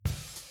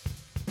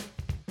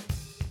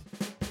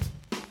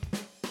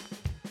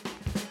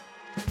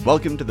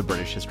Welcome to the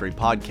British History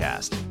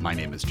Podcast. My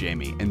name is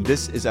Jamie, and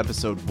this is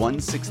episode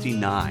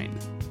 169,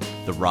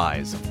 The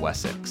Rise of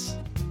Wessex.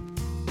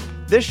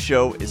 This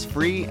show is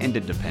free and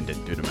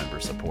independent due to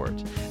member support,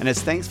 and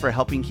as thanks for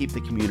helping keep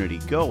the community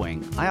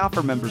going, I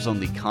offer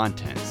members-only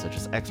content such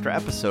as extra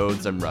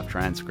episodes and rough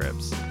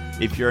transcripts.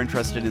 If you're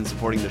interested in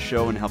supporting the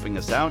show and helping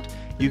us out,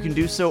 you can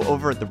do so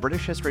over at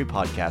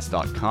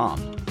thebritishhistorypodcast.com.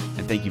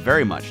 And thank you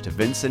very much to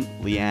Vincent,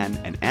 Leanne,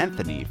 and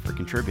Anthony for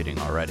contributing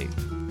already.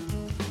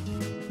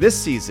 This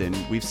season,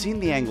 we've seen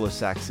the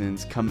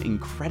Anglo-Saxons come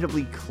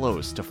incredibly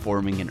close to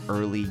forming an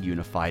early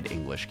unified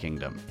English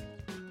kingdom.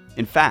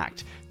 In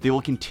fact, they will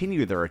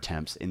continue their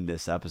attempts in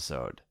this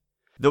episode.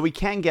 Though we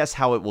can guess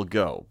how it will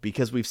go,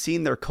 because we've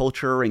seen their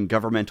culture and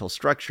governmental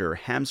structure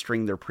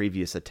hamstring their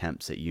previous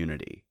attempts at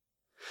unity.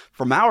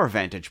 From our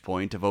vantage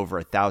point of over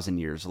 1,000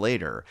 years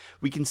later,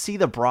 we can see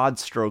the broad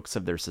strokes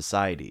of their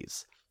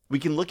societies. We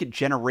can look at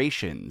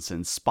generations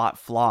and spot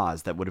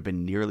flaws that would have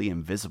been nearly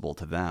invisible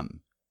to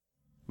them.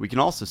 We can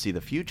also see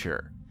the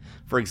future.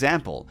 For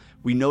example,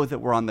 we know that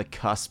we're on the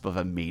cusp of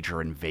a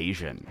major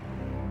invasion.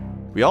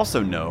 We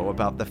also know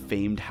about the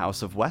famed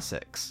House of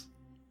Wessex.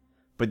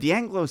 But the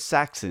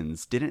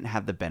Anglo-Saxons didn't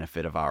have the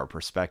benefit of our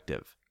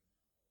perspective.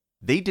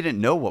 They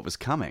didn't know what was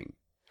coming.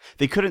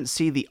 They couldn't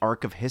see the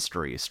arc of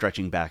history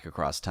stretching back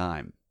across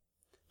time.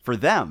 For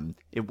them,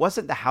 it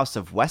wasn't the House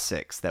of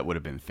Wessex that would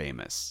have been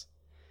famous.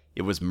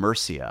 It was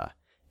Mercia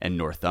and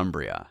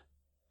Northumbria.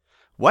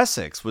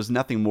 Wessex was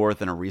nothing more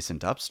than a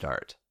recent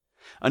upstart.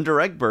 Under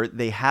Egbert,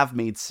 they have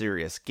made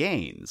serious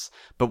gains,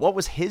 but what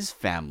was his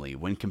family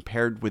when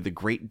compared with the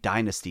great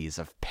dynasties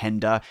of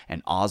Penda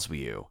and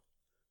Oswiu?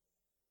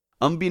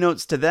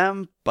 Unbeknownst to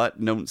them, but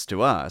knownst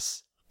to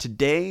us,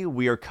 today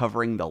we are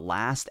covering the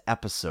last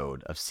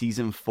episode of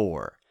Season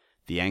 4,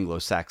 The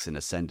Anglo-Saxon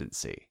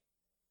Ascendancy.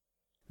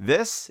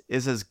 This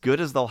is as good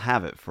as they'll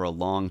have it for a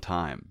long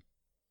time.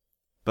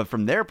 But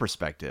from their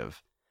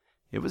perspective,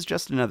 it was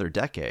just another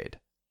decade.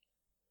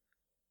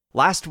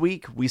 Last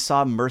week, we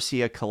saw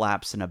Mercia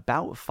collapse in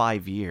about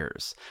 5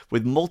 years,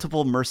 with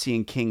multiple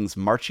Mercian kings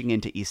marching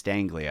into East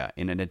Anglia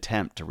in an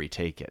attempt to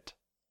retake it.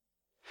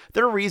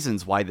 There are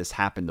reasons why this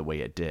happened the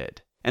way it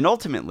did, and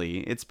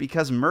ultimately, it's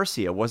because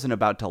Mercia wasn't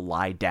about to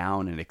lie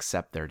down and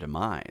accept their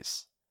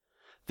demise.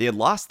 They had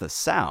lost the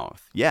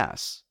south,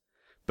 yes,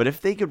 but if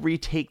they could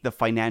retake the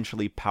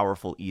financially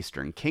powerful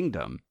Eastern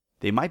Kingdom,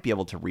 they might be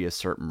able to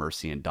reassert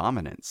Mercian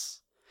dominance.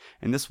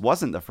 And this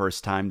wasn't the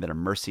first time that a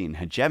Mercian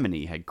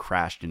hegemony had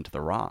crashed into the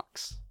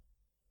rocks.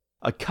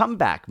 A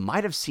comeback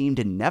might have seemed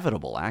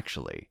inevitable,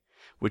 actually,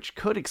 which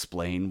could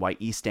explain why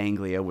East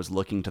Anglia was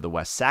looking to the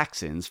West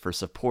Saxons for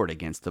support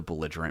against the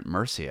belligerent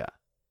Mercia.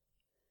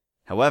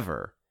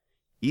 However,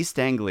 East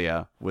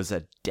Anglia was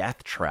a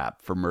death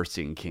trap for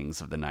Mercian kings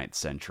of the 9th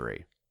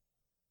century.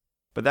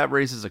 But that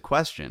raises a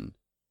question.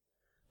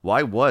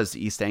 Why was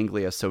East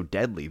Anglia so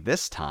deadly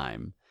this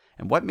time,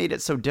 and what made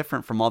it so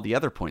different from all the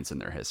other points in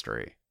their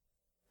history?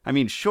 I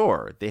mean,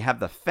 sure, they have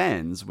the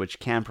fens, which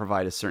can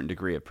provide a certain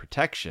degree of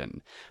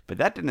protection, but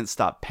that didn't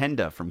stop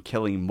Penda from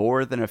killing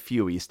more than a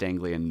few East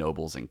Anglian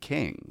nobles and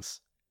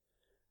kings.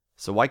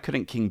 So why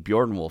couldn't King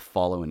Bjornwulf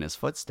follow in his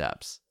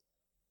footsteps?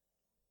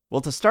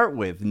 Well, to start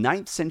with,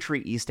 9th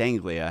century East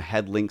Anglia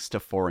had links to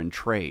foreign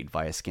trade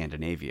via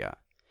Scandinavia,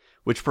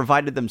 which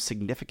provided them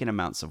significant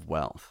amounts of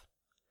wealth.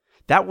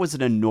 That was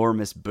an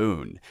enormous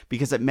boon,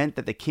 because it meant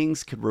that the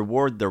kings could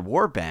reward their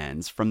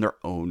warbands from their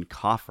own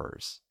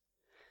coffers.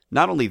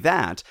 Not only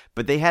that,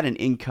 but they had an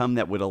income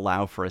that would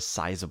allow for a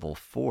sizable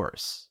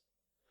force.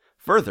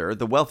 Further,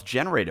 the wealth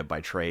generated by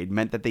trade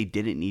meant that they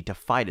didn't need to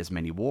fight as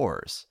many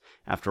wars.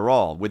 After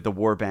all, with the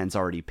warbands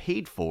already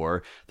paid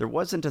for, there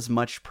wasn't as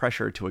much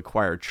pressure to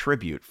acquire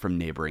tribute from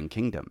neighboring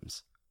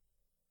kingdoms.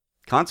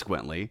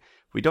 Consequently,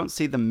 we don't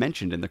see them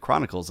mentioned in the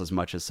chronicles as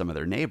much as some of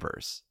their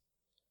neighbors.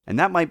 And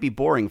that might be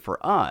boring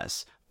for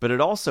us, but it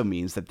also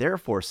means that their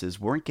forces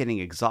weren't getting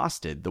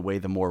exhausted the way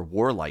the more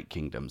warlike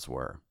kingdoms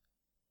were.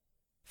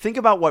 Think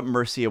about what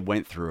Mercia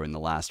went through in the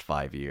last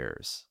 5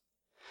 years.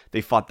 They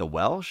fought the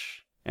Welsh,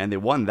 and they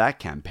won that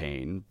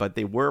campaign, but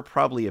they were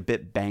probably a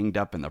bit banged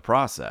up in the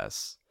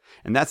process.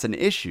 And that's an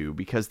issue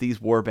because these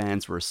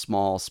warbands were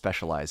small,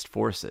 specialized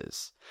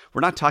forces.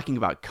 We're not talking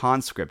about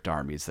conscript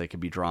armies that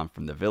could be drawn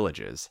from the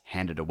villages,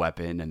 handed a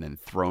weapon, and then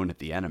thrown at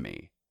the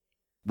enemy.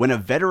 When a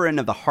veteran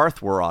of the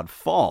Hearthwarrod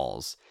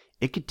falls,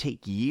 it could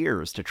take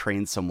years to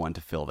train someone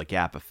to fill the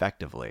gap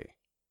effectively.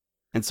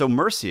 And so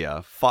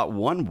Mercia fought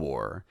one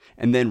war,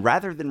 and then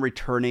rather than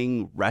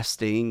returning,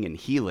 resting, and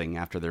healing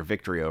after their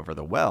victory over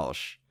the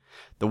Welsh,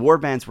 the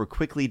warbands were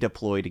quickly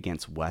deployed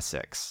against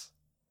Wessex.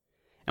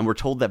 And we're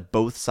told that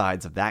both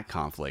sides of that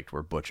conflict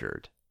were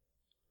butchered.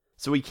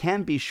 So we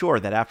can be sure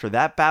that after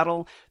that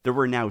battle, there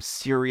were now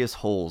serious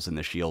holes in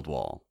the shield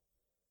wall.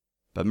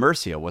 But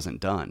Mercia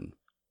wasn't done.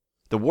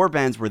 The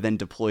warbands were then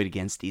deployed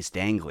against East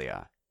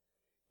Anglia,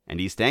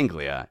 and East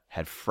Anglia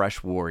had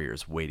fresh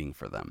warriors waiting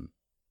for them.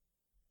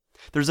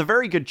 There's a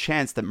very good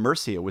chance that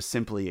Mercia was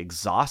simply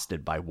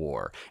exhausted by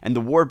war, and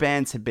the war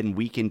bands had been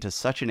weakened to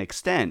such an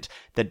extent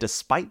that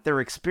despite their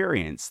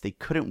experience, they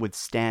couldn't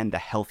withstand the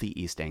healthy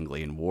East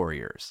Anglian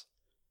warriors.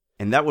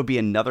 And that would be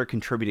another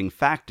contributing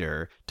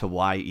factor to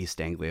why East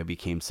Anglia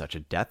became such a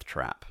death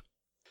trap.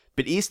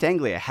 But East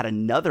Anglia had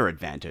another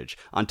advantage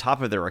on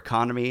top of their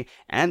economy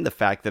and the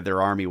fact that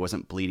their army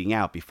wasn't bleeding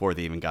out before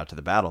they even got to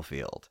the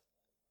battlefield.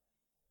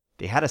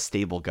 They had a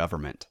stable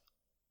government.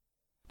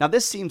 Now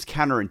this seems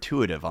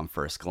counterintuitive on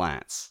first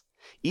glance.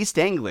 East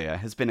Anglia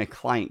has been a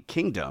client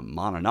kingdom,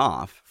 on and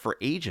off, for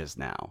ages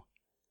now.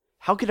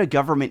 How could a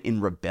government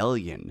in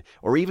rebellion,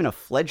 or even a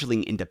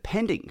fledgling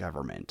independent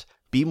government,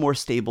 be more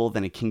stable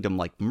than a kingdom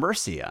like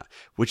Mercia,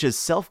 which is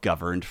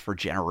self-governed for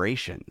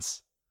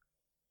generations?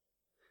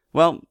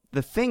 Well,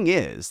 the thing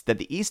is that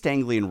the East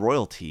Anglian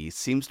royalty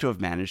seems to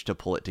have managed to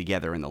pull it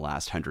together in the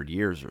last 100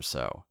 years or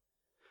so.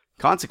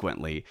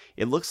 Consequently,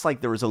 it looks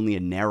like there was only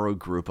a narrow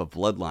group of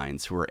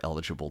bloodlines who were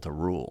eligible to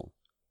rule.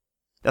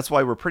 That's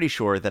why we're pretty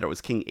sure that it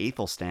was King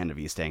Aethelstan of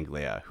East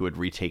Anglia who had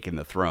retaken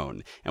the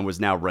throne and was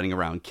now running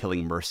around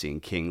killing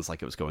Mercian kings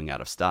like it was going out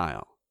of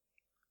style.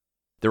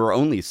 There were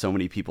only so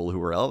many people who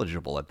were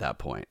eligible at that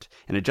point,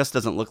 and it just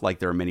doesn't look like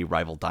there are many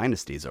rival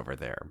dynasties over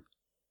there.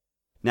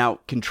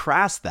 Now,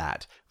 contrast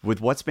that with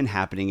what's been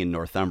happening in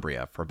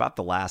Northumbria for about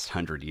the last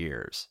 100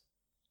 years.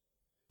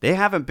 They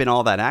haven't been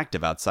all that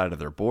active outside of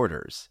their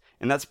borders,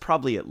 and that's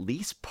probably at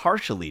least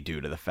partially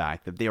due to the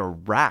fact that they are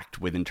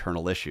racked with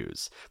internal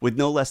issues, with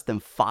no less than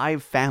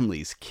 5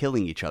 families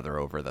killing each other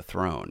over the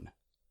throne.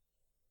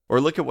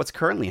 Or look at what's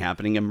currently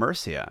happening in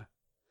Mercia.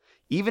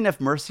 Even if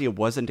Mercia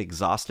wasn't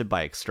exhausted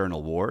by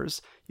external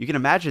wars, you can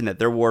imagine that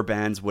their war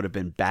bands would have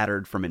been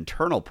battered from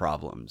internal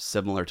problems,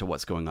 similar to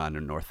what's going on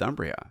in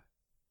Northumbria.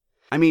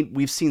 I mean,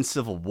 we've seen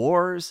civil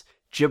wars,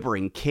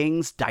 gibbering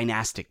kings,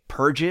 dynastic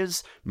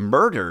purges,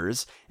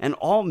 murders, and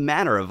all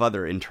manner of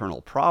other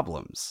internal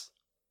problems.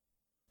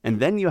 And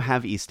then you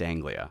have East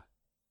Anglia.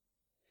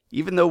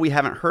 Even though we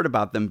haven't heard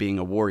about them being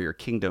a warrior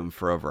kingdom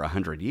for over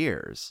 100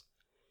 years,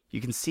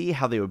 you can see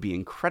how they would be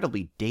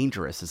incredibly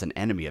dangerous as an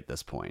enemy at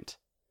this point.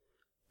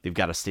 They've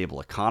got a stable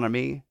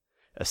economy,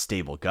 a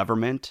stable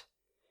government,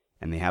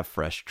 and they have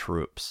fresh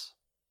troops.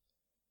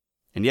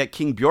 And yet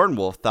King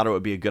Bjornwulf thought it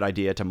would be a good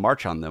idea to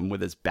march on them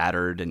with his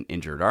battered and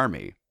injured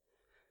army.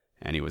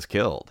 And he was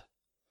killed.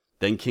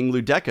 Then King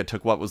Ludeca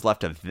took what was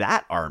left of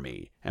that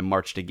army and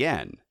marched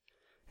again,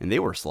 and they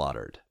were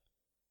slaughtered.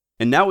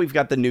 And now we've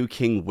got the new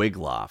King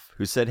Wiglaf,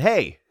 who said,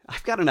 "Hey,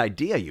 I've got an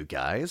idea, you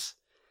guys.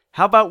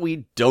 How about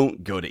we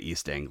don't go to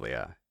East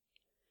Anglia?"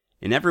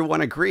 And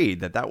everyone agreed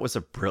that that was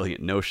a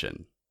brilliant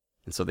notion,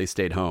 and so they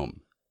stayed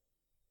home.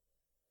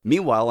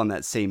 Meanwhile, in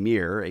that same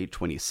year,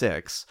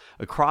 826,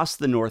 across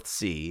the North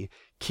Sea,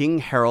 King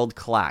Harald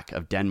Klak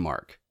of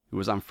Denmark, who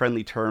was on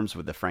friendly terms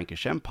with the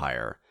Frankish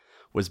Empire,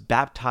 was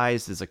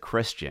baptized as a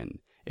Christian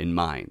in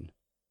Maine.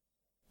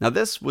 Now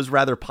this was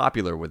rather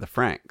popular with the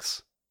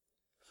Franks,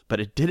 but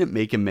it didn't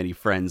make him many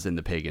friends in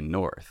the pagan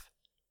north.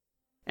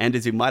 And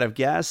as you might have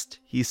guessed,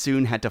 he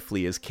soon had to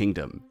flee his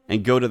kingdom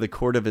and go to the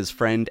court of his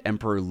friend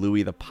Emperor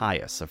Louis the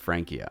Pious of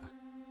Francia.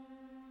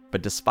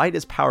 But despite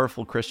his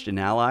powerful Christian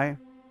ally,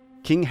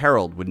 King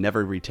Harald would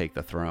never retake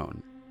the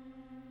throne.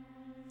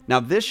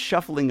 Now this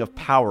shuffling of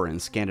power in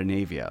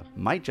Scandinavia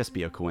might just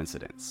be a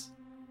coincidence.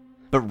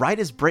 But right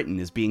as Britain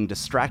is being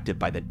distracted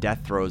by the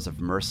death throes of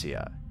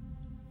Mercia,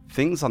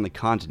 things on the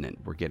continent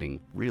were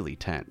getting really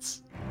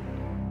tense.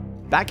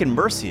 Back in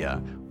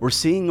Mercia, we're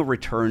seeing a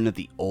return of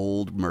the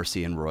old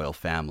Mercian royal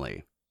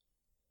family.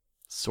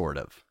 Sort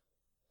of.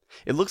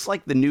 It looks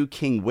like the new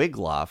King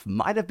Wiglaf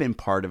might have been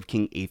part of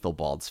King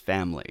Aethelbald's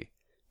family.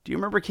 Do you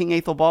remember King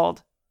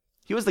Aethelbald?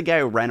 He was the guy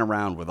who ran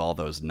around with all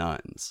those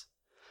nuns.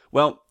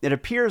 Well, it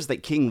appears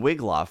that King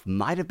Wiglaf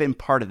might have been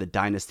part of the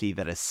dynasty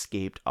that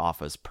escaped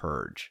Offa's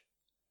purge.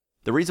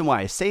 The reason why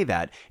I say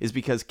that is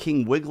because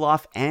King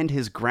Wiglaf and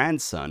his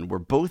grandson were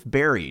both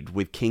buried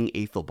with King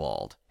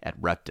Aethelbald at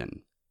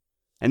Repton.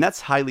 And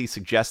that's highly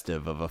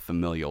suggestive of a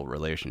familial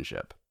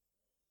relationship.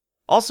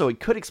 Also, it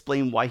could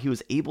explain why he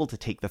was able to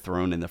take the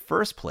throne in the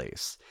first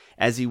place,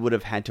 as he would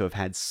have had to have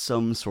had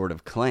some sort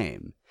of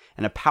claim,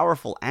 and a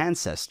powerful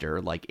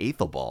ancestor like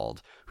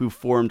Aethelbald, who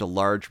formed a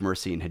large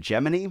Mercian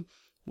hegemony,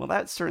 well,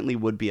 that certainly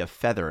would be a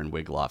feather in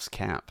Wiglaf's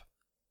cap.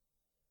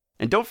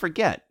 And don't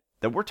forget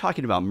that we're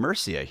talking about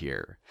Mercia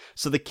here,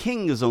 so the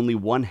king is only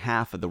one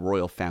half of the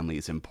royal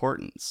family's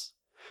importance.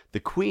 The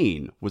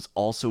queen was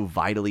also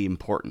vitally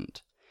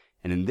important,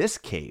 and in this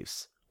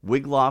case,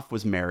 Wiglaf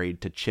was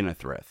married to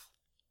Cynethryth.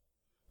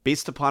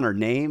 Based upon her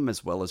name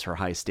as well as her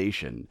high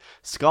station,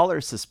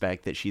 scholars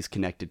suspect that she's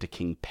connected to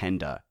King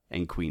Penda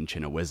and Queen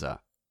Cynewisa.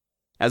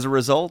 As a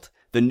result,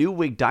 the new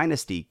Whig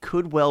dynasty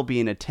could well be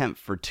an attempt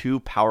for two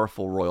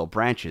powerful royal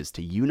branches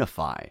to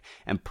unify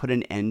and put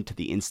an end to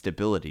the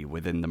instability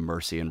within the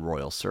Mercian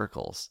royal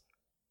circles.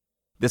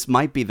 This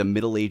might be the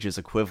Middle Ages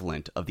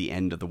equivalent of the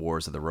end of the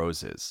Wars of the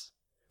Roses,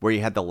 where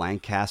you had the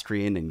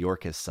Lancastrian and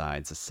Yorkist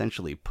sides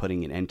essentially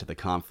putting an end to the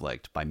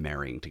conflict by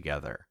marrying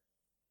together.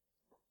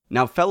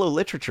 Now, fellow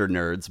literature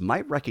nerds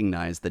might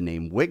recognize the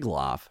name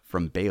Wiglaf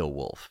from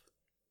Beowulf.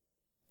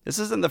 This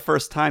isn't the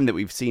first time that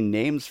we've seen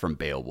names from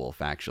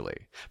Beowulf,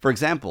 actually. For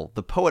example,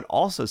 the poet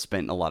also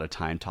spent a lot of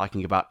time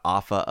talking about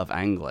Offa of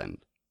Anglin.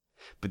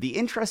 But the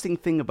interesting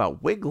thing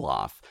about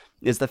Wiglaf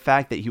is the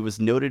fact that he was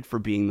noted for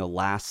being the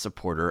last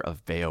supporter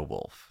of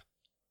Beowulf.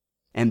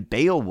 And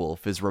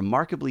Beowulf is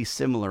remarkably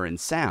similar in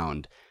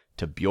sound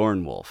to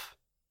Bjornwolf.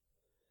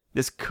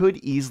 This could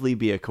easily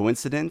be a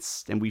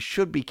coincidence, and we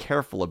should be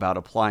careful about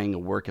applying a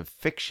work of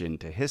fiction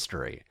to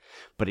history,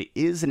 but it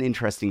is an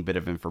interesting bit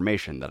of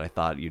information that I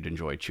thought you'd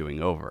enjoy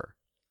chewing over.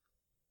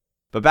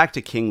 But back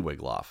to King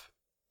Wiglaf.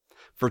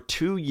 For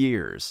 2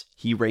 years,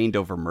 he reigned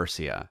over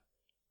Mercia,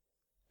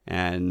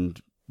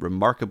 and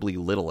remarkably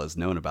little is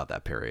known about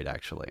that period,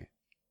 actually.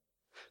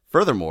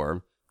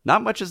 Furthermore,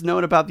 not much is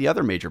known about the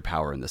other major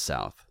power in the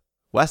south,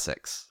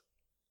 Wessex.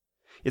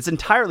 It's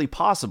entirely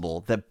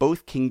possible that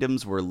both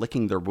kingdoms were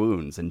licking their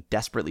wounds and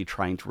desperately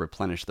trying to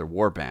replenish their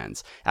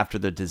warbands after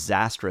the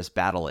disastrous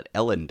battle at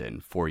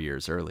Ellendon 4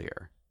 years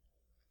earlier.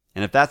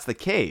 And if that's the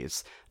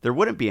case, there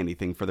wouldn't be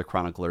anything for the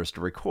chroniclers to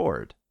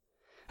record.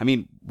 I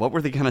mean, what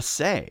were they going to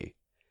say?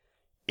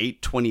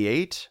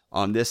 828,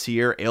 on this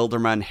year,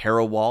 Ealdorman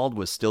Harrowald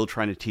was still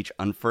trying to teach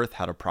Unferth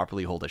how to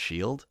properly hold a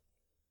shield?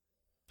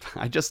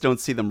 I just don't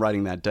see them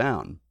writing that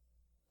down.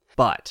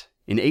 But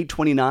in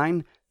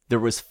 829, there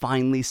was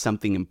finally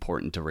something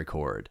important to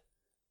record.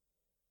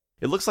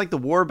 It looks like the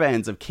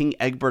warbands of King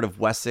Egbert of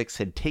Wessex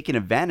had taken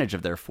advantage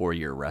of their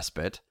 4-year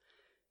respite,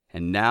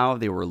 and now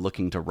they were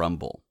looking to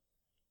rumble.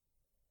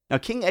 Now,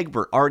 King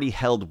Egbert already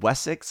held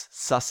Wessex,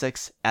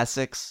 Sussex,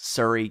 Essex,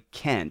 Surrey,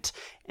 Kent,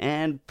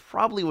 and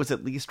probably was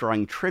at least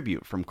drawing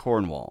tribute from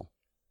Cornwall.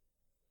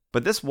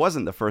 But this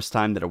wasn't the first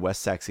time that a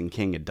West Saxon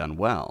king had done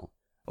well,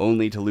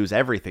 only to lose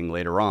everything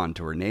later on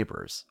to her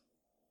neighbors.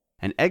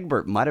 And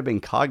Egbert might have been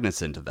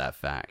cognizant of that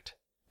fact,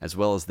 as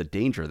well as the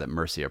danger that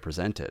Mercia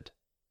presented,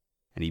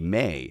 and he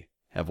may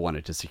have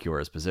wanted to secure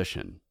his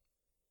position.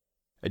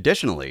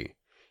 Additionally,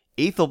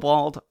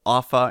 Aethelbald,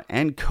 Offa,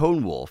 and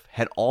Coenwulf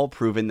had all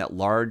proven that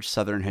large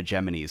southern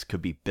hegemonies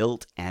could be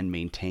built and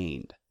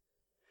maintained.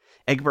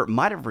 Egbert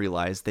might have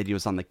realized that he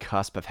was on the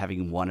cusp of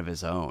having one of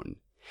his own,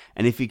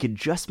 and if he could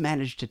just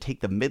manage to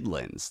take the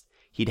Midlands,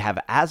 he'd have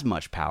as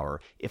much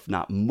power, if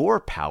not more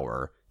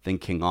power, than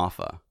King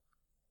Offa.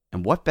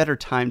 And what better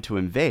time to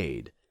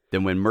invade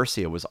than when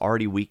Mercia was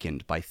already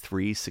weakened by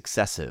 3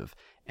 successive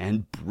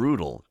and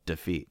brutal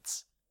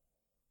defeats?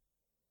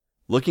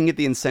 Looking at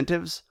the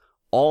incentives,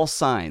 all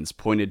signs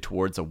pointed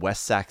towards a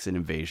West Saxon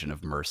invasion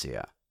of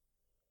Mercia.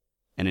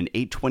 And in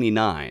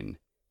 829,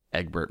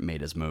 Egbert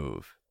made his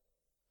move.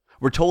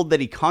 We're told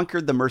that he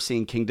conquered the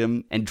Mercian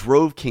kingdom and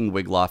drove King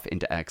Wiglaf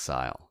into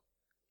exile.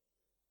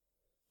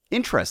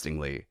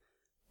 Interestingly,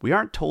 we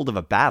aren't told of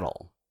a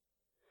battle.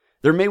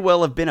 There may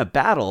well have been a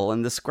battle,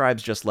 and the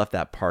scribes just left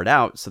that part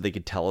out so they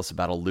could tell us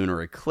about a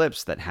lunar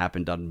eclipse that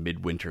happened on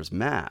Midwinter's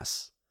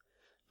Mass.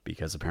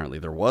 Because apparently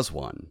there was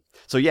one.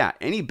 So yeah,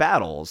 any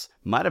battles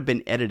might have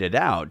been edited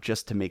out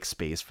just to make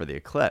space for the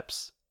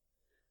eclipse.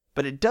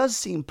 But it does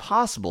seem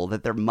possible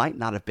that there might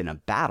not have been a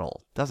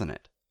battle, doesn't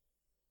it?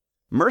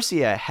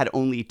 Mercia had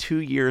only 2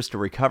 years to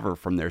recover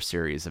from their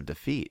series of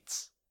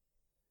defeats.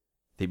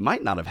 They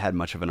might not have had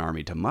much of an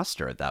army to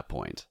muster at that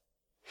point.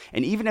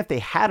 And even if they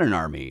had an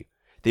army,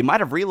 they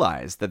might have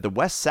realized that the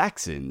West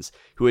Saxons,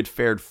 who had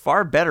fared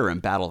far better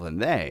in battle than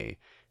they,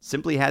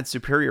 simply had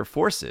superior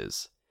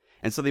forces,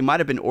 and so they might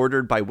have been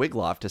ordered by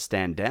Wiglaf to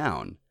stand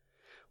down,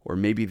 or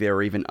maybe they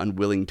were even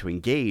unwilling to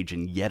engage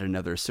in yet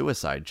another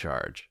suicide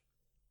charge.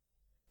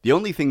 The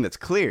only thing that's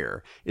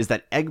clear is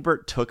that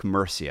Egbert took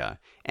Mercia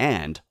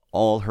and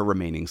all her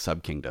remaining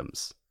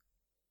subkingdoms.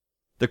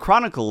 The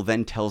chronicle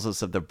then tells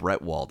us of the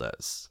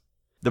Bretwaldas,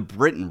 the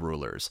Britain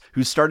rulers,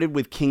 who started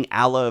with King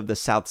Alla of the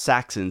South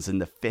Saxons in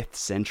the 5th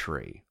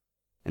century.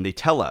 And they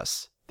tell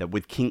us that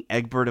with King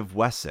Egbert of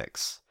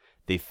Wessex,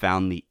 they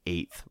found the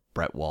 8th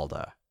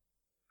Bretwalda.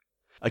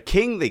 A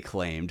king, they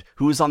claimed,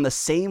 who was on the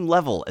same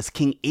level as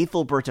King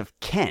Aethelbert of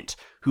Kent,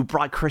 who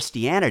brought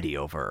Christianity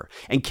over,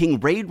 and King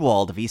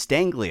Raedwald of East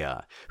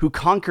Anglia, who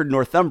conquered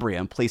Northumbria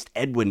and placed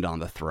Edwin on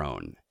the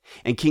throne,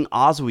 and King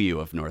Oswiu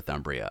of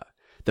Northumbria,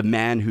 the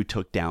man who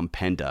took down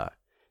Penda,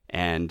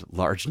 and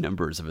large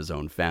numbers of his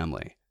own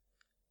family.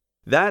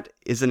 That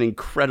is an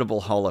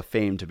incredible hall of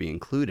fame to be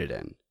included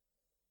in.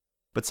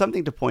 But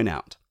something to point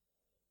out.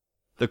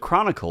 The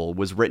chronicle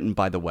was written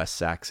by the West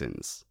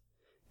Saxons,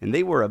 and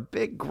they were a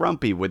bit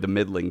grumpy with the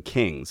Midland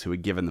kings who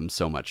had given them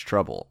so much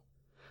trouble.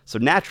 So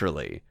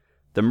naturally,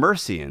 the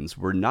Mercians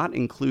were not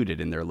included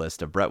in their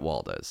list of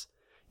Bretwaldas,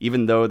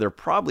 even though there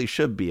probably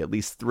should be at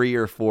least 3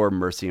 or 4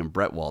 Mercian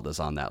Bretwaldas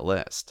on that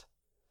list.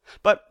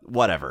 But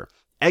whatever.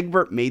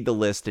 Egbert made the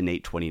list in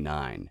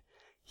 829.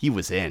 He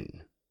was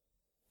in.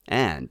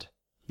 And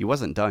he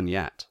wasn't done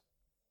yet.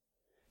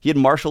 He had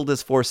marshaled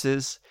his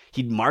forces,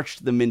 he'd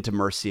marched them into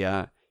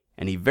Mercia,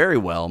 and he very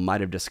well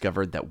might have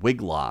discovered that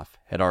Wiglaf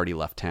had already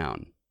left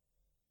town.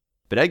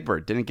 But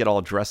Egbert didn't get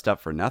all dressed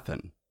up for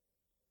nothing.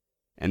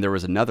 and there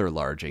was another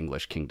large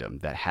English kingdom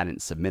that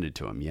hadn't submitted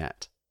to him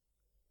yet: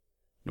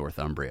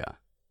 Northumbria.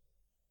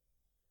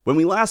 When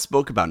we last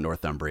spoke about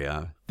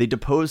Northumbria, they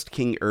deposed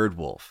King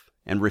Eardwulf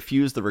and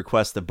refused the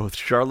request of both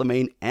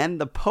Charlemagne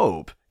and the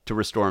Pope to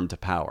restore him to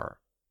power.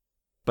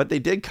 But they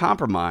did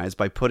compromise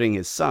by putting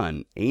his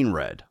son,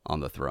 Aenred, on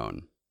the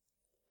throne.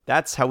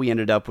 That's how we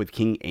ended up with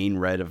King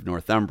Aenred of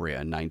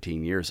Northumbria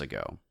 19 years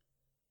ago.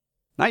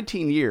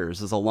 19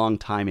 years is a long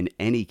time in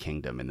any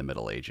kingdom in the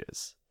Middle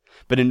Ages,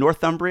 but in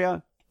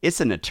Northumbria, it's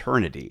an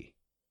eternity.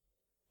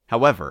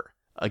 However,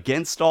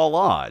 against all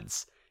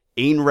odds,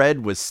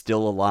 Aenred was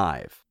still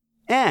alive,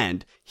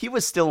 and he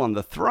was still on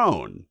the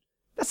throne.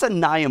 That's a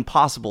nigh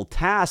impossible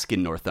task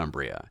in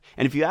Northumbria,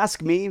 and if you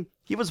ask me,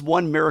 he was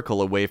one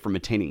miracle away from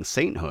attaining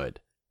sainthood.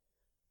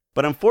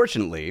 But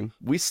unfortunately,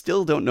 we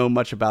still don't know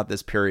much about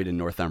this period in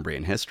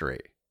Northumbrian history.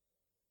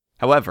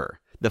 However,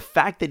 the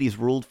fact that he's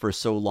ruled for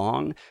so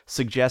long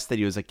suggests that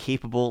he was a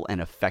capable and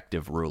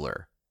effective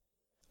ruler.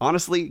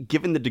 Honestly,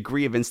 given the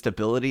degree of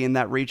instability in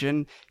that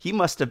region, he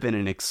must have been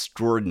an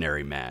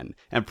extraordinary man,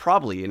 and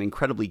probably an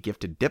incredibly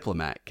gifted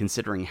diplomat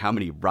considering how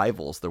many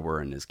rivals there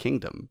were in his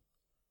kingdom.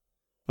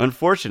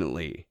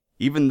 Unfortunately,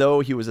 even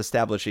though he was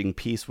establishing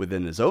peace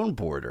within his own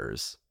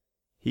borders,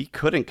 he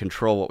couldn't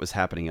control what was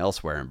happening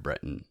elsewhere in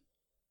Britain.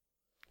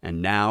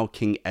 And now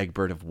King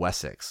Egbert of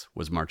Wessex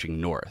was marching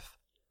north,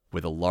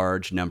 with a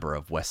large number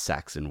of West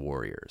Saxon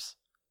warriors.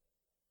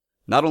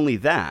 Not only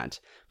that,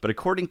 but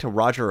according to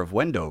Roger of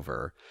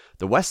Wendover,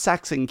 the West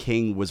Saxon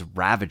king was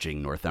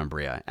ravaging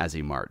Northumbria as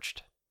he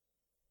marched.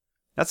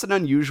 That's an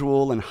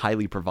unusual and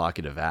highly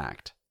provocative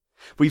act.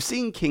 We've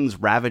seen kings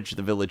ravage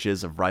the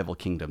villages of rival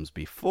kingdoms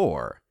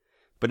before,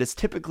 but it's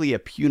typically a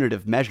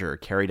punitive measure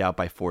carried out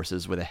by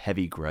forces with a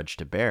heavy grudge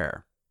to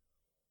bear.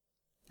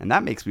 And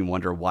that makes me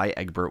wonder why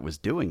Egbert was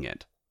doing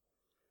it.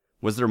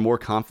 Was there more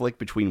conflict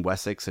between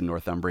Wessex and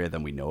Northumbria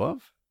than we know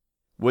of?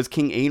 Was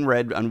King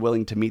Aenred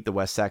unwilling to meet the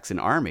West Saxon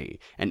army,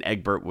 and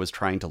Egbert was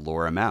trying to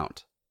lure him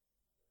out?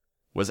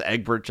 Was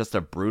Egbert just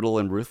a brutal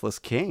and ruthless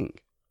king?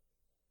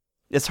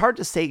 It's hard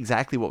to say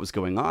exactly what was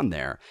going on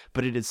there,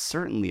 but it is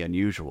certainly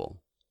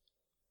unusual.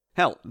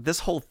 Hell, this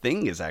whole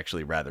thing is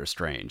actually rather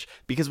strange,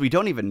 because we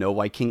don't even know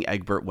why King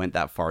Egbert went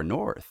that far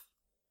north.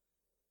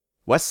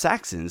 West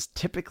Saxons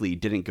typically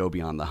didn't go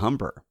beyond the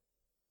Humber.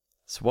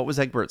 So what was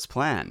Egbert's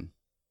plan?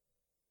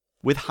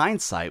 With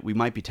hindsight, we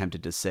might be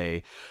tempted to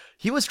say,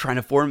 he was trying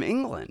to form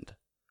England.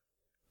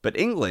 But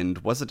England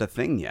wasn't a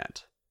thing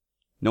yet.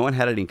 No one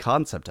had any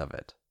concept of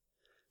it.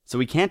 So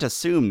we can't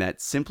assume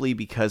that simply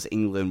because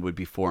England would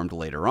be formed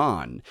later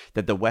on,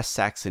 that the West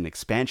Saxon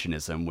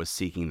expansionism was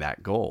seeking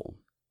that goal.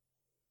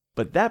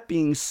 But that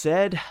being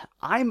said,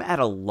 I'm at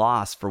a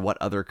loss for what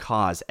other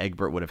cause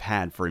Egbert would have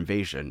had for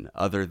invasion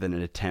other than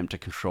an attempt to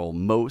control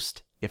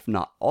most, if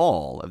not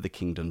all, of the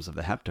kingdoms of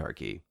the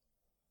Heptarchy.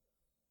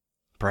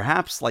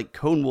 Perhaps, like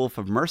Coenwulf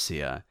of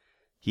Mercia,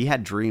 he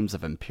had dreams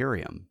of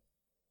imperium.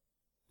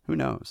 Who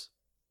knows?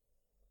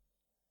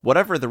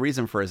 Whatever the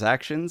reason for his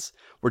actions,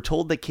 we're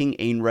told that King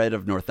Aenred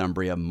of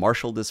Northumbria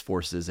marshaled his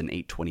forces in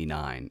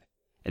 829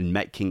 and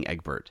met King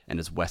Egbert and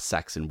his West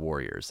Saxon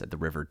warriors at the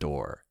River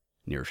Dore,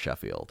 near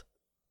Sheffield.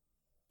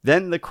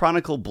 Then the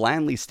chronicle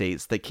blandly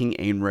states that King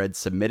Aenred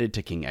submitted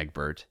to King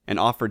Egbert and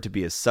offered to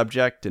be his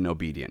subject and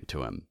obedient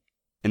to him,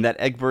 and that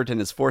Egbert and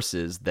his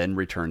forces then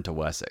returned to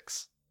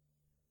Wessex.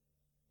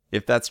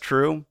 If that's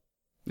true,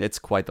 it's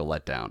quite the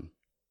letdown.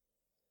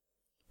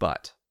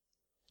 But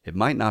it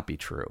might not be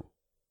true.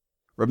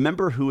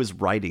 Remember who is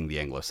writing the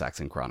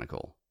Anglo-Saxon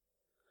Chronicle?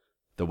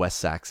 The West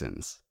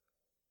Saxons.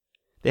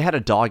 They had a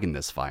dog in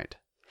this fight,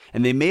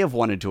 and they may have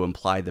wanted to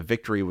imply the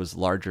victory was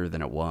larger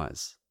than it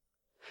was.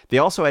 They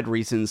also had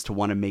reasons to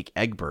want to make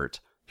Egbert,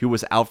 who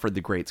was Alfred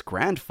the Great's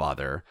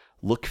grandfather,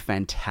 look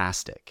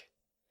fantastic.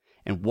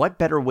 And what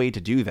better way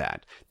to do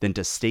that than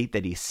to state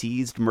that he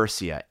seized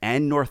Mercia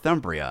and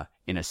Northumbria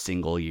in a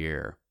single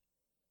year?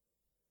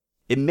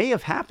 It may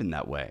have happened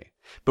that way,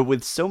 but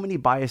with so many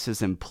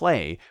biases in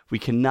play, we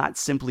cannot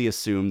simply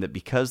assume that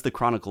because the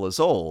chronicle is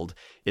old,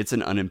 it's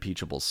an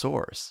unimpeachable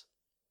source.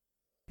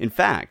 In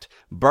fact,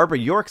 Barbara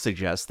York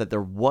suggests that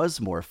there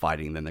was more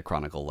fighting than the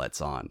chronicle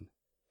lets on,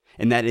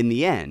 and that in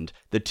the end,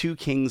 the two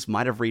kings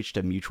might have reached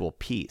a mutual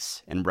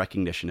peace and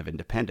recognition of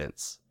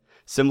independence,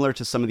 similar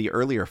to some of the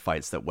earlier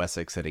fights that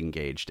Wessex had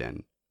engaged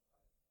in.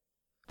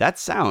 That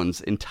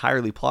sounds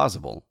entirely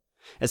plausible,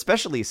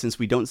 especially since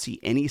we don't see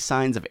any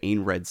signs of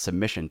Aenred's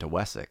submission to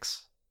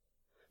Wessex.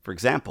 For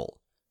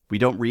example, we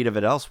don't read of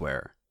it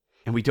elsewhere,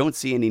 and we don't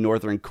see any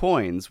northern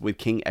coins with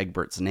King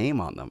Egbert's name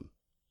on them.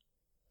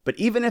 But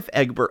even if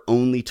Egbert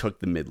only took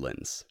the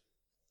Midlands,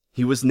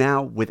 he was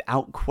now,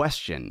 without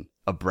question,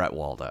 a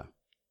Bretwalda.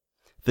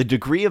 The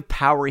degree of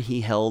power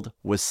he held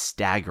was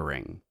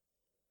staggering,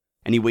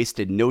 and he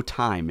wasted no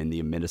time in the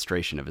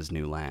administration of his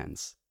new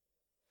lands.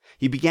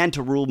 He began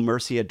to rule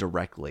Mercia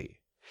directly.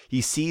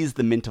 He seized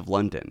the Mint of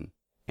London,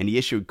 and he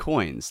issued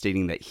coins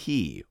stating that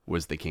he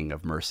was the king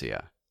of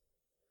Mercia.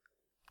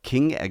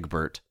 King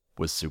Egbert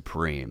was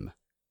supreme.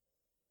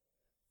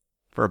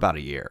 For about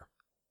a year.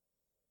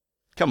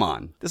 Come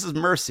on, this is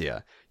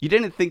Mercia. You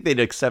didn't think they'd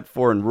accept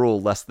foreign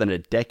rule less than a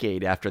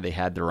decade after they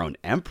had their own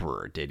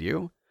emperor, did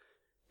you?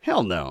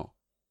 Hell no.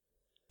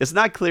 It's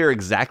not clear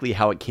exactly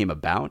how it came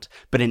about,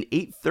 but in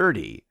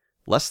 830,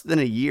 less than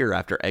a year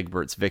after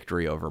Egbert's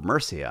victory over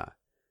Mercia,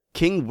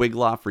 King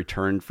Wiglaf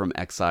returned from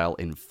exile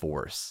in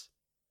force.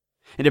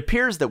 It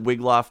appears that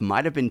Wiglaf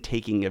might have been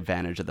taking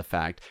advantage of the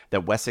fact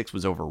that Wessex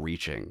was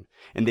overreaching,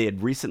 and they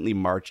had recently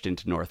marched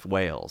into North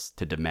Wales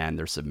to demand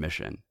their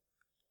submission.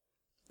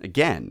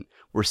 Again,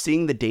 we're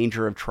seeing the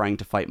danger of trying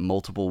to fight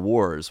multiple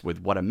wars with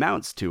what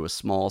amounts to a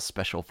small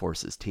special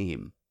forces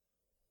team.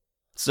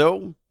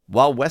 So,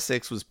 while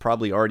Wessex was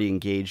probably already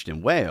engaged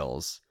in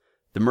Wales,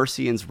 the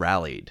Mercians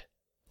rallied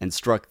and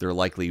struck their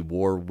likely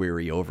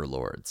war-weary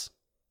overlords.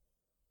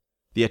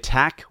 The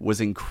attack was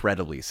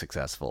incredibly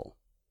successful,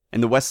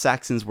 and the West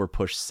Saxons were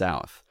pushed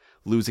south,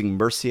 losing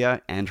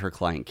Mercia and her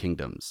client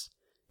kingdoms,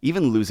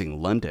 even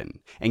losing London,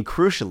 and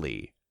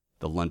crucially,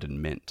 the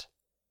London Mint.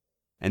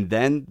 And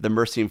then the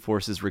Mercian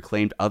forces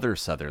reclaimed other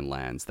southern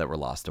lands that were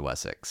lost to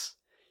Wessex,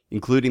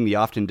 including the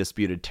often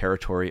disputed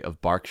territory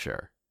of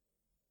Berkshire.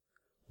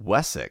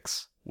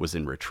 Wessex was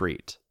in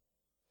retreat,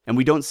 and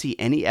we don't see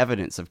any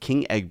evidence of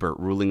King Egbert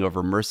ruling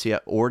over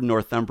Mercia or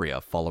Northumbria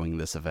following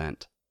this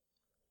event.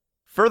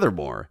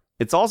 Furthermore,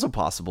 it's also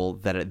possible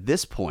that at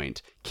this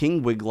point,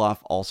 King Wiglaf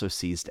also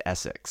seized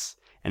Essex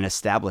and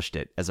established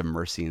it as a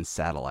Mercian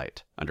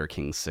satellite under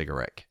King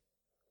Sigeric.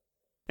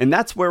 And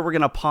that's where we're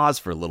going to pause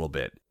for a little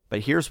bit,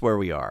 but here's where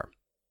we are.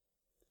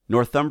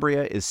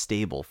 Northumbria is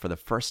stable for the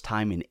first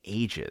time in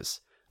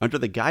ages, under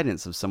the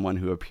guidance of someone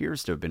who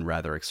appears to have been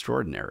rather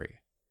extraordinary,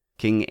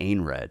 King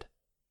Aenred.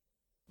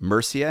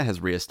 Mercia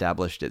has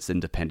reestablished its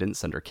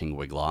independence under King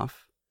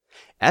Wiglaf.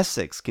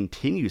 Essex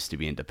continues to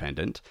be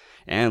independent,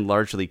 and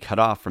largely cut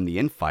off from the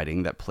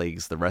infighting that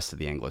plagues the rest of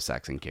the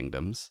Anglo-Saxon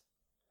kingdoms.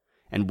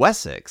 And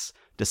Wessex,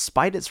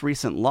 despite its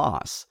recent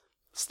loss,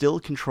 still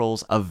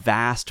controls a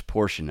vast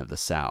portion of the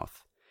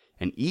south,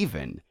 and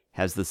even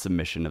has the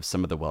submission of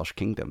some of the Welsh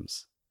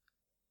kingdoms.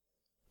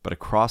 But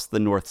across the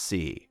North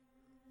Sea,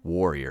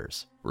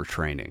 warriors were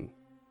training.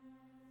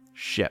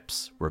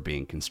 Ships were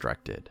being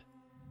constructed.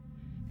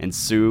 And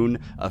soon,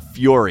 a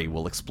fury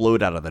will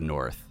explode out of the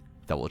north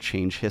that will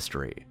change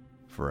history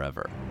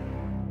forever.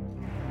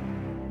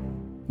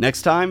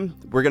 Next time,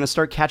 we're going to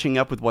start catching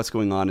up with what's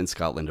going on in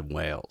Scotland and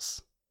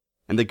Wales.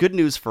 And the good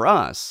news for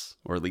us,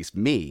 or at least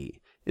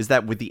me, is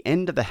that with the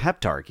end of the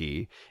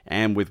Heptarchy,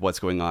 and with what's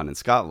going on in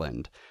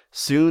Scotland,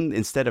 soon,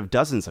 instead of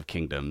dozens of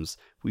kingdoms,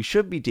 we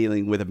should be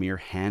dealing with a mere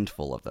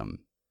handful of them.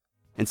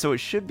 And so it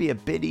should be a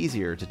bit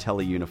easier to tell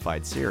a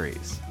unified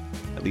series,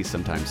 at least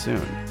sometime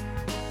soon.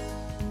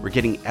 We're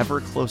getting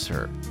ever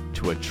closer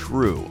to a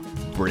true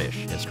British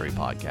history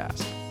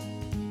podcast.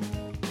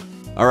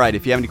 All right,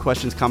 if you have any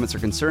questions, comments, or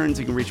concerns,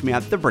 you can reach me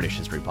at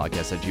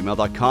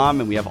thebritishhistorypodcast@gmail.com,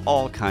 and we have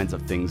all kinds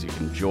of things you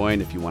can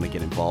join if you want to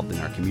get involved in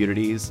our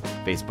communities,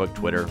 Facebook,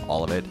 Twitter,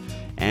 all of it.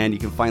 And you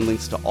can find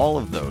links to all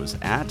of those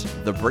at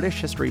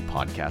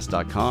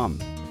thebritishhistorypodcast.com.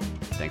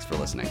 Thanks for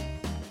listening.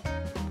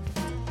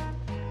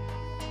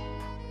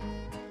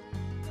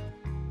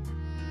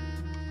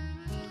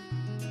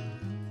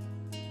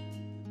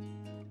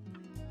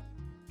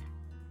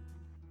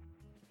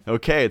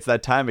 Okay, it's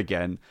that time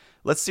again.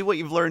 Let's see what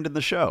you've learned in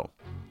the show.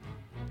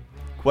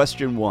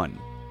 Question 1.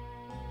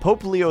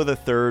 Pope Leo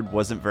III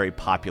wasn't very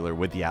popular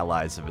with the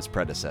allies of his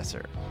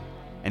predecessor,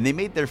 and they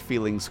made their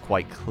feelings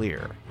quite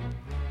clear.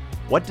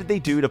 What did they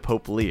do to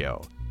Pope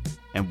Leo,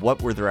 and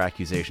what were their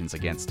accusations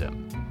against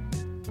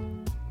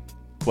him?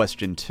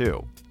 Question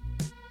 2.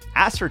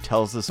 Asser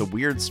tells us a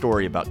weird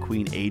story about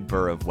Queen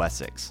Eadburh of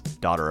Wessex,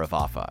 daughter of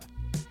Offa.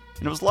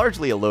 And it was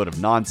largely a load of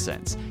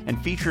nonsense,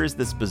 and features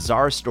this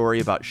bizarre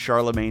story about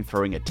Charlemagne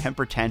throwing a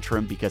temper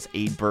tantrum because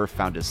Eadburh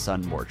found his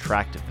son more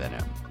attractive than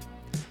him.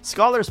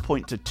 Scholars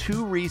point to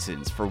 2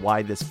 reasons for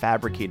why this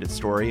fabricated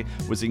story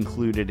was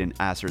included in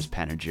Asser's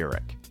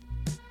panegyric.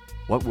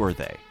 What were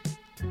they?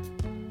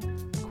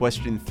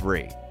 Question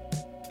 3.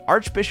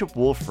 Archbishop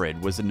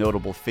Wulfrid was a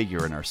notable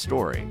figure in our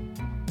story,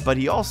 but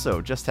he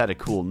also just had a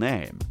cool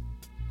name.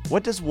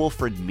 What does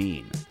Wulfrid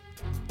mean?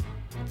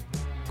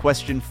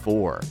 Question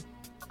 4.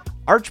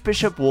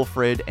 Archbishop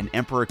Wulfrid and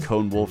Emperor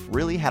Coenwulf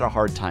really had a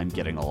hard time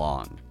getting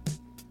along.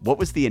 What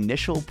was the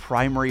initial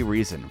primary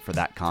reason for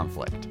that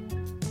conflict?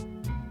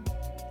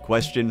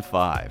 Question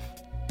 5.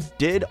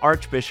 Did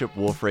Archbishop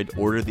Wulfrid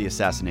order the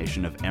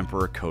assassination of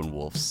Emperor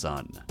Coenwulf's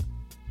son?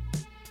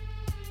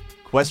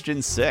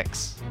 Question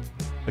 6.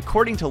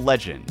 According to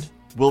legend,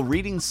 will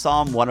reading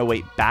Psalm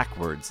 108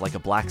 backwards like a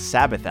Black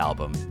Sabbath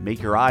album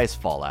make your eyes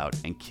fall out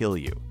and kill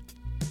you?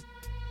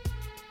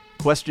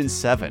 Question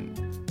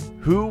 7.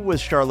 Who was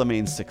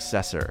Charlemagne's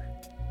successor?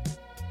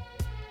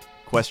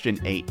 Question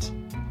 8.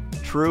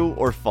 True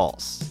or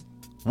false?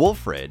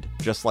 Wulfrid,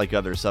 just like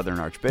other southern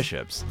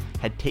archbishops,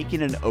 had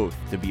taken an oath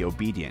to be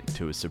obedient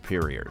to his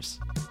superiors.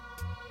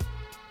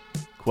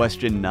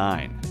 Question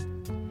 9.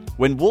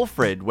 When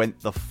Wulfrid went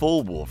the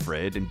full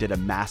Wulfrid and did a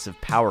massive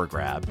power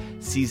grab,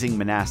 seizing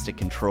monastic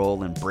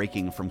control and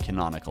breaking from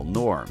canonical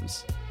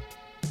norms,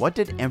 What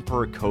did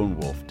Emperor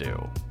Coenwulf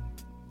do?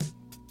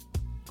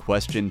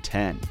 Question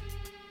 10.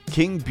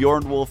 King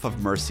Bjornwulf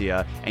of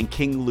Mercia and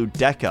King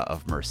Ludeca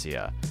of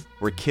Mercia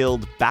were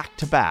killed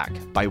back-to-back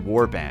by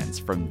warbands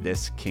from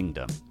this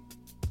kingdom.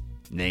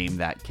 Name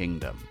that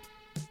kingdom.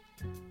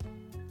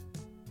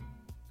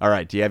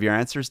 Alright, do you have your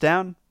answers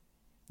down?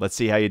 Let's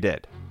see how you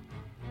did.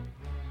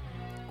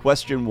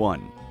 Question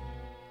 1.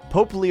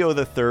 Pope Leo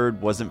III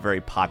wasn't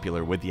very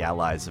popular with the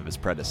allies of his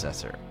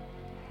predecessor,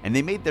 and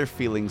they made their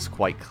feelings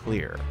quite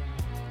clear.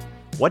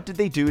 What did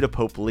they do to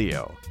Pope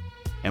Leo,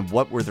 and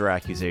what were their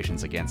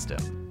accusations against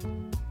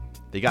him?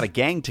 They got a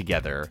gang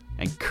together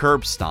and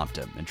curb-stomped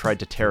him and tried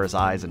to tear his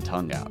eyes and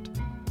tongue out,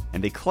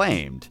 and they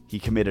claimed he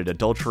committed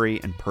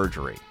adultery and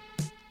perjury.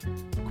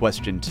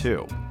 Question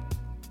 2.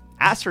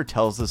 Asser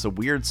tells us a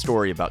weird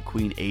story about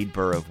Queen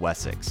Eadburh of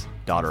Wessex,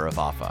 daughter of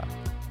Offa.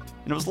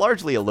 And it was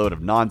largely a load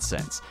of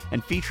nonsense,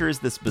 and features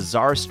this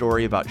bizarre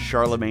story about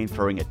Charlemagne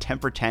throwing a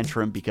temper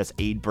tantrum because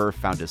Eadburh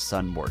found his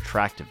son more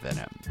attractive than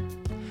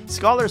him.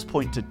 Scholars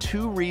point to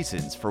 2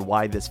 reasons for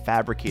why this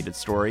fabricated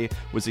story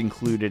was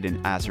included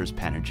in Asser's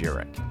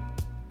panegyric.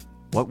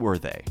 What were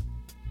they?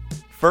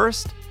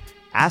 First,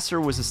 Asser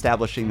was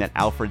establishing that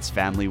Alfred's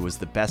family was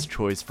the best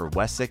choice for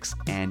Wessex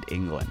and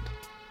England.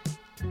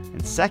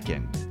 And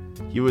second,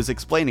 he was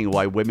explaining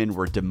why women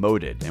were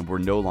demoted and were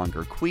no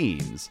longer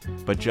queens,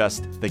 but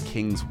just the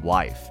king's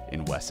wife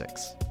in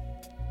Wessex.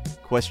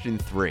 Question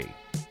 3.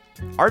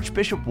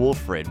 Archbishop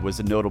Wulfrid was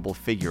a notable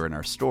figure in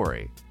our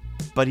story,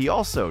 but he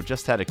also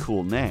just had a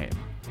cool name.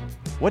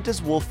 What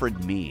does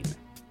Wulfrid mean?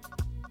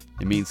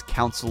 It means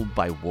counseled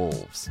by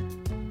wolves.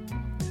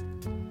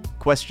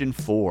 Question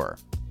 4.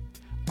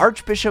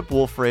 Archbishop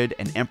Wulfrid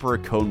and Emperor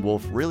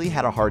Coenwulf really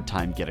had a hard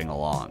time getting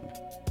along.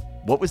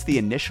 What was the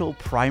initial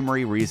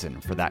primary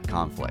reason for that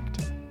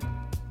conflict?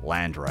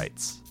 Land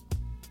rights.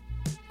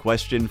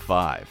 Question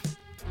 5.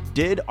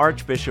 Did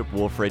Archbishop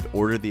Wulfrid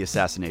order the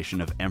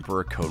assassination of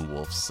Emperor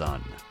Coenwulf's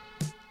son?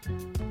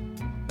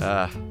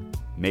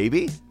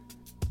 Maybe?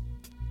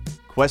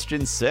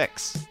 Question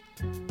 6.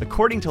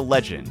 According to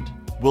legend,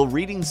 will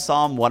reading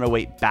Psalm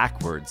 108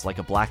 backwards like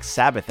a Black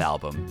Sabbath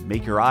album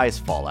make your eyes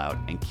fall out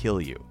and kill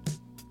you?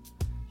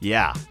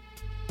 Yeah.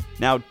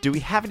 Now, do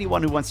we have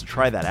anyone who wants to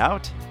try that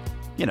out?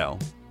 You know,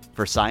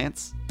 for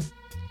science?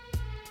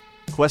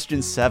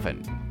 Question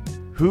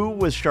 7. Who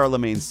was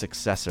Charlemagne's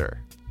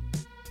successor?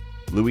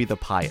 Louis the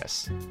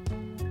Pious.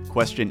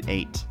 Question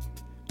 8.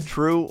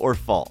 True or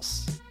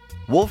false?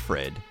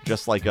 Wulfrid,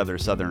 just like other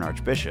southern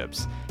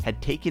archbishops,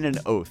 had taken an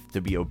oath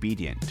to be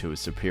obedient to his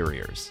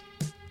superiors.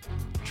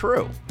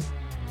 True,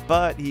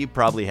 but he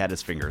probably had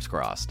his fingers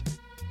crossed.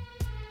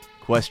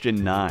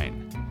 Question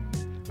 9.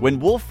 When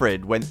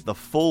Wulfrid went the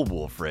full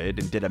Wulfrid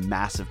and did a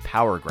massive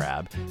power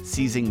grab,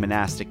 seizing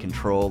monastic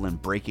control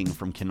and breaking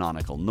from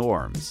canonical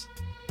norms,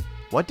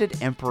 what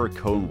did Emperor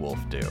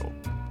Coenwulf do?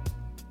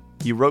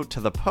 He wrote to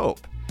the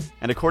Pope,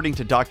 and according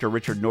to Dr.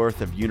 Richard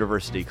North of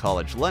University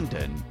College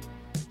London,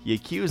 he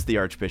accused the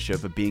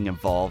Archbishop of being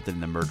involved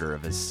in the murder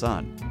of his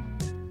son.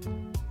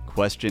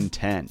 Question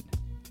 10.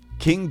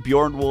 King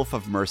Bjornwulf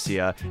of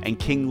Mercia and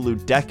King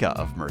Ludeca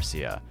of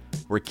Mercia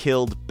were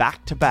killed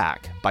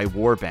back-to-back by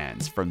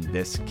warbands from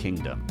this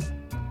kingdom.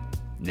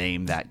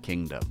 Name that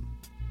kingdom.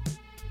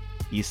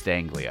 East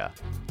Anglia.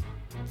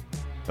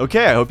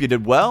 Okay, I hope you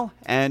did well,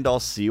 and I'll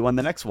see you on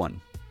the next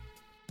one.